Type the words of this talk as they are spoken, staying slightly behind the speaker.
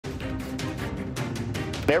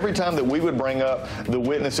Every time that we would bring up the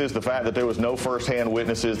witnesses, the fact that there was no first-hand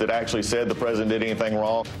witnesses that actually said the president did anything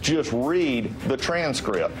wrong, just read the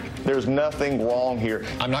transcript. There's nothing wrong here.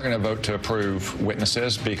 I'm not going to vote to approve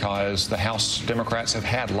witnesses because the House Democrats have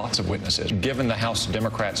had lots of witnesses. Given the House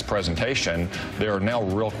Democrats' presentation, there are now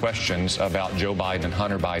real questions about Joe Biden and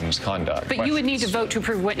Hunter Biden's conduct. But you would need to vote to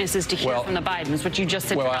approve witnesses to hear from the Bidens, which you just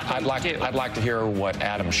said. Well, I'd like to hear what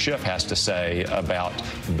Adam Schiff has to say about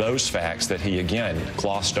those facts that he again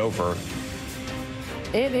glossed over.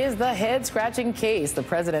 It is the head-scratching case the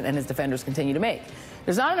president and his defenders continue to make.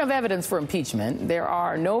 There's not enough evidence for impeachment. There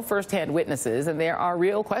are no first-hand witnesses, and there are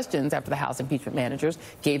real questions after the House impeachment managers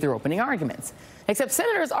gave their opening arguments. Except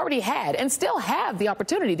senators already had and still have the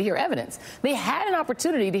opportunity to hear evidence. They had an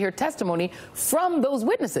opportunity to hear testimony from those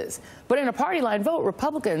witnesses. But in a party-line vote,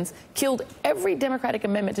 Republicans killed every Democratic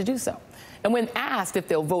amendment to do so. And when asked if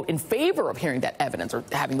they'll vote in favor of hearing that evidence or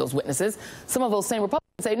having those witnesses, some of those same Republicans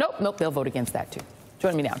say, nope, they'll vote against that too.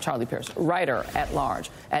 Joining me now, Charlie Pierce, writer at large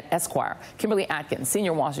at Esquire, Kimberly Atkins,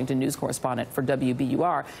 senior Washington news correspondent for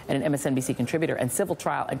WBUR and an MSNBC contributor, and civil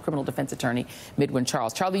trial and criminal defense attorney Midwin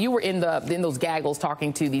Charles. Charlie, you were in those gaggles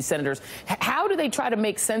talking to these senators. How do they try to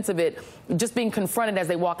make sense of it, just being confronted as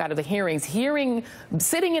they walk out of the hearings,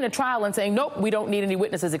 sitting in a trial and saying, nope, we don't need any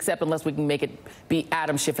witnesses except unless we can make it be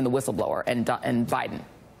Adam Schiff and the whistleblower and Biden?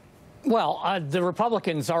 Well, the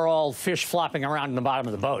Republicans are all fish flopping around in the bottom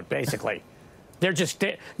of the boat, basically.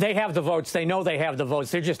 They have the votes. They know they have the votes.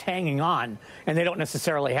 They're just hanging on, and they don't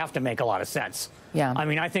necessarily have to make a lot of sense. Yeah. I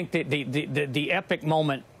mean, I think the epic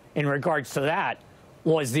moment in regards to that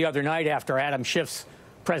was the other night after Adam Schiff's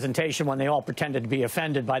presentation, when they all pretended to be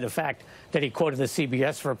offended by the fact that he quoted the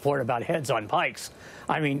CBS report about heads on pikes.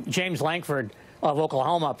 I mean, James Lankford of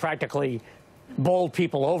Oklahoma practically bowled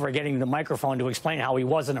people over getting the microphone to explain how he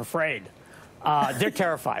wasn't afraid. They're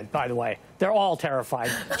terrified, by the way. They're all terrified.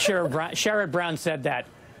 Sherrod Brown said that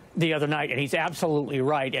the other night, and he's absolutely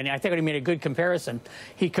right. And I think he made a good comparison.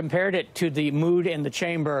 He compared it to the mood in the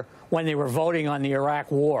chamber when they were voting on the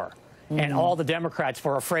Iraq war. And all the Democrats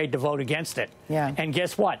were afraid to vote against it. Yeah. And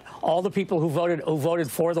guess what? All the people who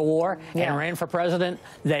voted for the war and ran for president,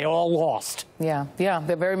 they all lost. Yeah,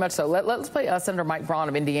 they're very much so. Let's play Senator Mike Braun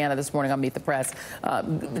of Indiana this morning on Meet the Press,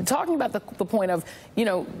 talking about the point of,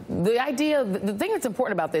 the idea, the thing that's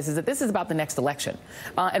important about this is that this is about the next election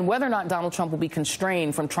and whether or not Donald Trump will be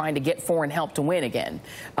constrained from trying to get foreign help to win again,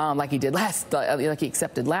 like he did like he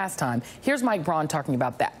accepted last time. Here's Mike Braun talking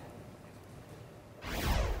about that.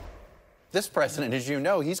 This president, as you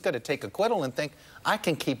know, he's going to take acquittal and think, I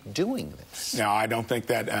can keep doing this. No, I don't think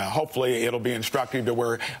that. Hopefully, it'll be instructive to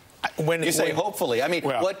where. When you say hopefully, I mean,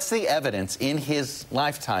 what's the evidence in his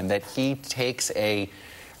lifetime that he takes any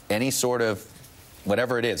sort of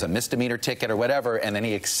whatever it is, a misdemeanor ticket or whatever, and then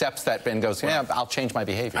he accepts that and goes, yeah, I'll change my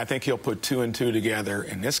behavior? I think he'll put two and two together.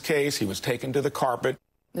 In this case, he was taken to the carpet.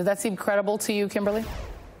 Does that seem credible to you, Kimberly?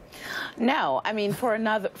 No, I mean, for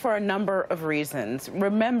a number of reasons.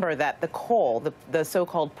 Remember that the call, the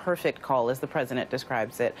so-called perfect call, as the president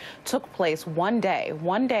describes it, took place one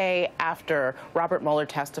day after Robert Mueller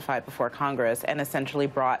testified before Congress and essentially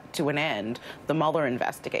brought to an end the Mueller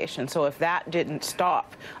investigation. So if that didn't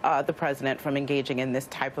stop the president from engaging in this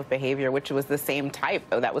type of behavior, which was the same type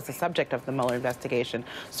that was the subject of the Mueller investigation,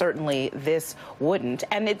 certainly this wouldn't.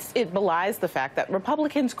 And it belies the fact that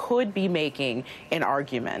Republicans could be making an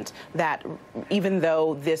argument that even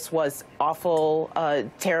though this was awful,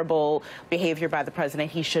 terrible behavior by the president,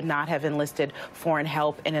 he should not have enlisted foreign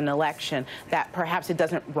help in an election, that perhaps it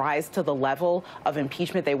doesn't rise to the level of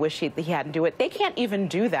impeachment. They wish he hadn't do it. They can't even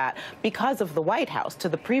do that because of the White House, to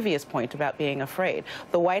the previous point about being afraid.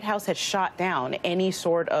 The White House has shot down any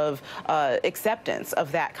sort of acceptance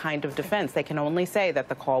of that kind of defense. They can only say that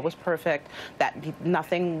the call was perfect, that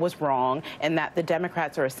nothing was wrong, and that the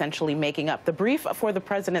Democrats are essentially making up. The brief for the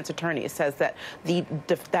president's attorney says that the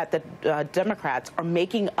Democrats are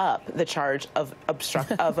making up the charge of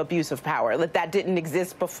abuse of power. That didn't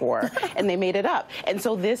exist before, and they made it up. And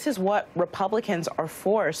so this is what Republicans are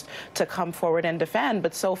forced to come forward and defend.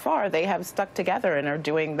 But so far, they have stuck together and are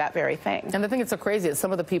doing that very thing. And the thing that's so crazy is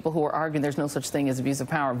some of the people who are arguing there's no such thing as abuse of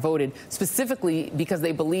power voted specifically because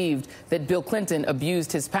they believed that Bill Clinton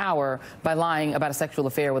abused his power by lying about a sexual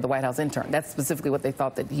affair with a White House intern. That's specifically what they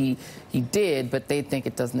thought that he did, but they think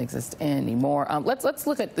it doesn't exist anymore. Let's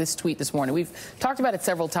look at this tweet this morning. We've talked about it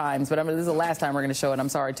several times, but this is the last time we're going to show it. I'm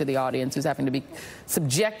sorry to the audience who's having to be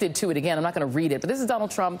subjected to it again. I'm not going to read it, but this is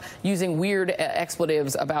Donald Trump using weird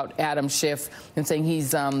expletives about Adam Schiff and saying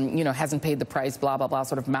he's, hasn't paid the price, blah, blah, blah,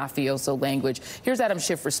 sort of mafioso language. Here's Adam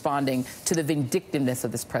Schiff responding to the vindictiveness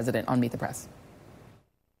of this president on Meet the Press.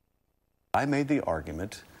 I made the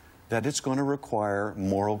argument that it's going to require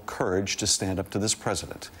moral courage to stand up to this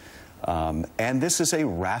president. And this is a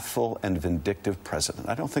wrathful and vindictive president.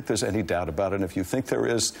 I don't think there's any doubt about it. And if you think there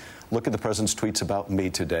is, look at the president's tweets about me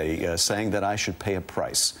today, saying that I should pay a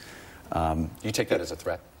price. You take that as a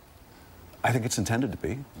threat? I think it's intended to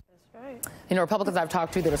be. You know, Republicans I've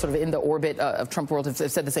talked to that are sort of in the orbit of Trump world have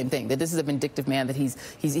said the same thing, that this is a vindictive man, that he's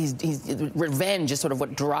revenge is sort of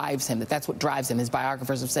what drives him, that's what drives him. His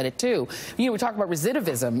biographers have said it too. You know, we talk about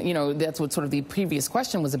recidivism. You know, that's what sort of the previous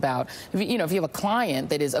question was about. If you have a client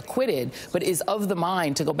that is acquitted but is of the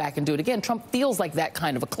mind to go back and do it again, Trump feels like that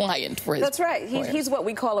kind of a client for his. That's right. He's what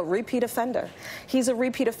we call a repeat offender. He's a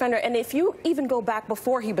repeat offender. And if you even go back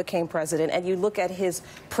before he became president and you look at his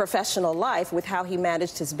professional life, with how he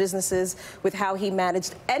managed his businesses, with how he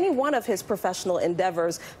managed any one of his professional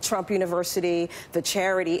endeavors, Trump University, the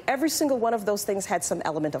charity, every single one of those things had some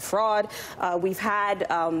element of fraud. We've had,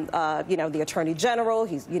 the Attorney General.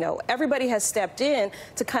 Everybody has stepped in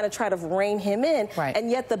to kind of try to rein him in, right. And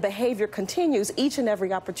yet the behavior continues each and every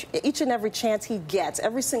chance he gets,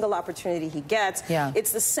 every single opportunity he gets. Yeah.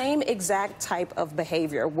 It's the same exact type of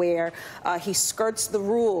behavior where he skirts the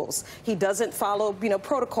rules. He doesn't follow,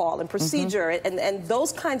 protocol and procedure, and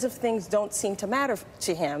those kinds of things don't seem to matter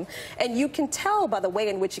to him. And you can tell by the way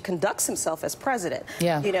in which he conducts himself as president.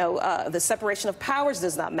 Yeah. The separation of powers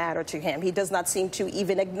does not matter to him. He does not seem to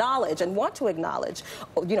even acknowledge and want to acknowledge,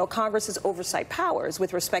 Congress's oversight powers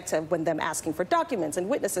with respect to when them asking for documents and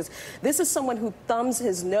witnesses. This is someone who thumbs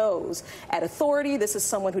his nose at authority. This is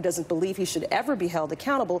someone who doesn't believe he should ever be held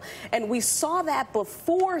accountable. And we saw that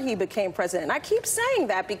before he became president. And I keep saying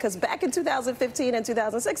that because back in 2015 and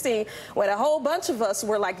 2016, when a whole bunch of us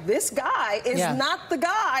were like, this guy is not the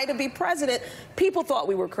guy to be president, people thought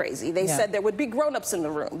we were crazy. They said there would be grown-ups in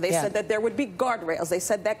the room. They said that there would be guardrails. They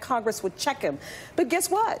said that Congress would check him. But guess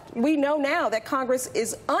what? We know now that Congress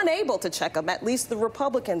is unable to check him. At least the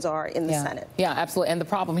Republicans are in the Senate. Yeah, absolutely. And the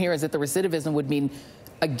problem here is that the recidivism would mean,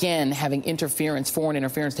 again, having foreign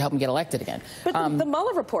interference to help him get elected again. But the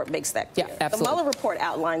Mueller report makes that clear. Yeah, absolutely. The Mueller report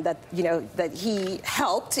outlined that, that he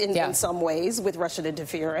helped in some ways with Russian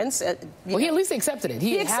interference. Well, he at least accepted it.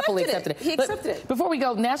 He happily accepted it. He accepted it. Before we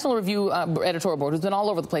go, National Review editorial board, who's been all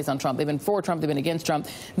over the place on Trump, they've been for Trump, they've been against Trump,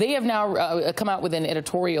 they have now come out with an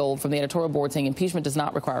editorial from the editorial board saying impeachment does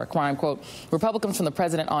not require a crime. Quote, Republicans from the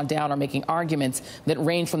president on down are making arguments that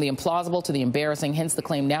range from the implausible to the embarrassing, hence the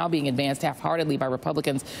claim now being advanced half-heartedly by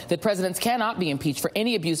Republicans that presidents cannot be impeached for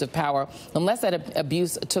any abuse of power unless that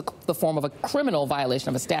abuse took the form of a criminal violation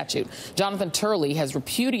of a statute. Jonathan Turley has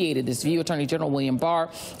repudiated this view. Attorney General William Barr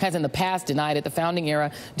has in the past denied it. The founding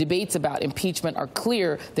era debates about impeachment are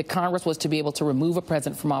clear that Congress was to be able to remove a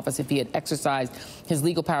president from office if he had exercised his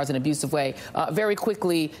legal powers in an abusive way. Very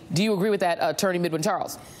quickly, do you agree with that, Attorney Midwin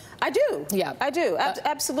Charles? I do. Yeah, I do.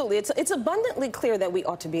 Absolutely. It's abundantly clear that we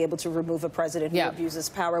ought to be able to remove a president who abuses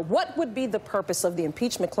power. What would be the purpose of the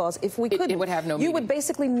impeachment clause if we couldn't? It would have no meaning. You would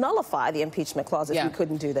basically nullify the impeachment clause if we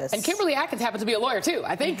couldn't do this. And Kimberly Atkins happens to be a lawyer, too.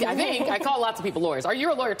 I think I call lots of people lawyers.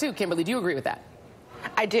 You're a lawyer, too, Kimberly. Do you agree with that?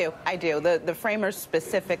 I do. The framers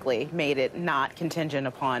specifically made it not contingent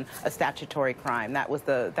upon a statutory crime. That was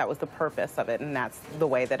the purpose of it, and that's the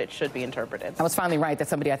way that it should be interpreted. I was finally right that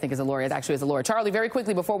somebody I think is a lawyer actually is a lawyer. Charlie, very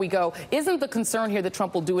quickly before we go, isn't the concern here that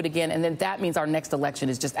Trump will do it again, and then that means our next election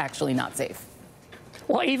is just actually not safe?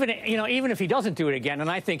 Well, even if he doesn't do it again, and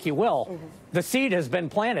I think he will, the seed has been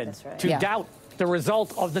planted to doubt the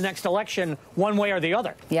result of the next election one way or the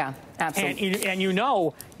other. Yeah, absolutely. And you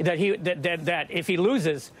know that that if he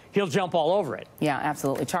loses, he'll jump all over it. Yeah,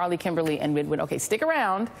 absolutely. Charlie, Kimberly, and Midwin. Okay, stick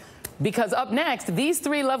around, because up next, these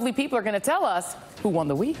three lovely people are going to tell us who won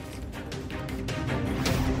the week.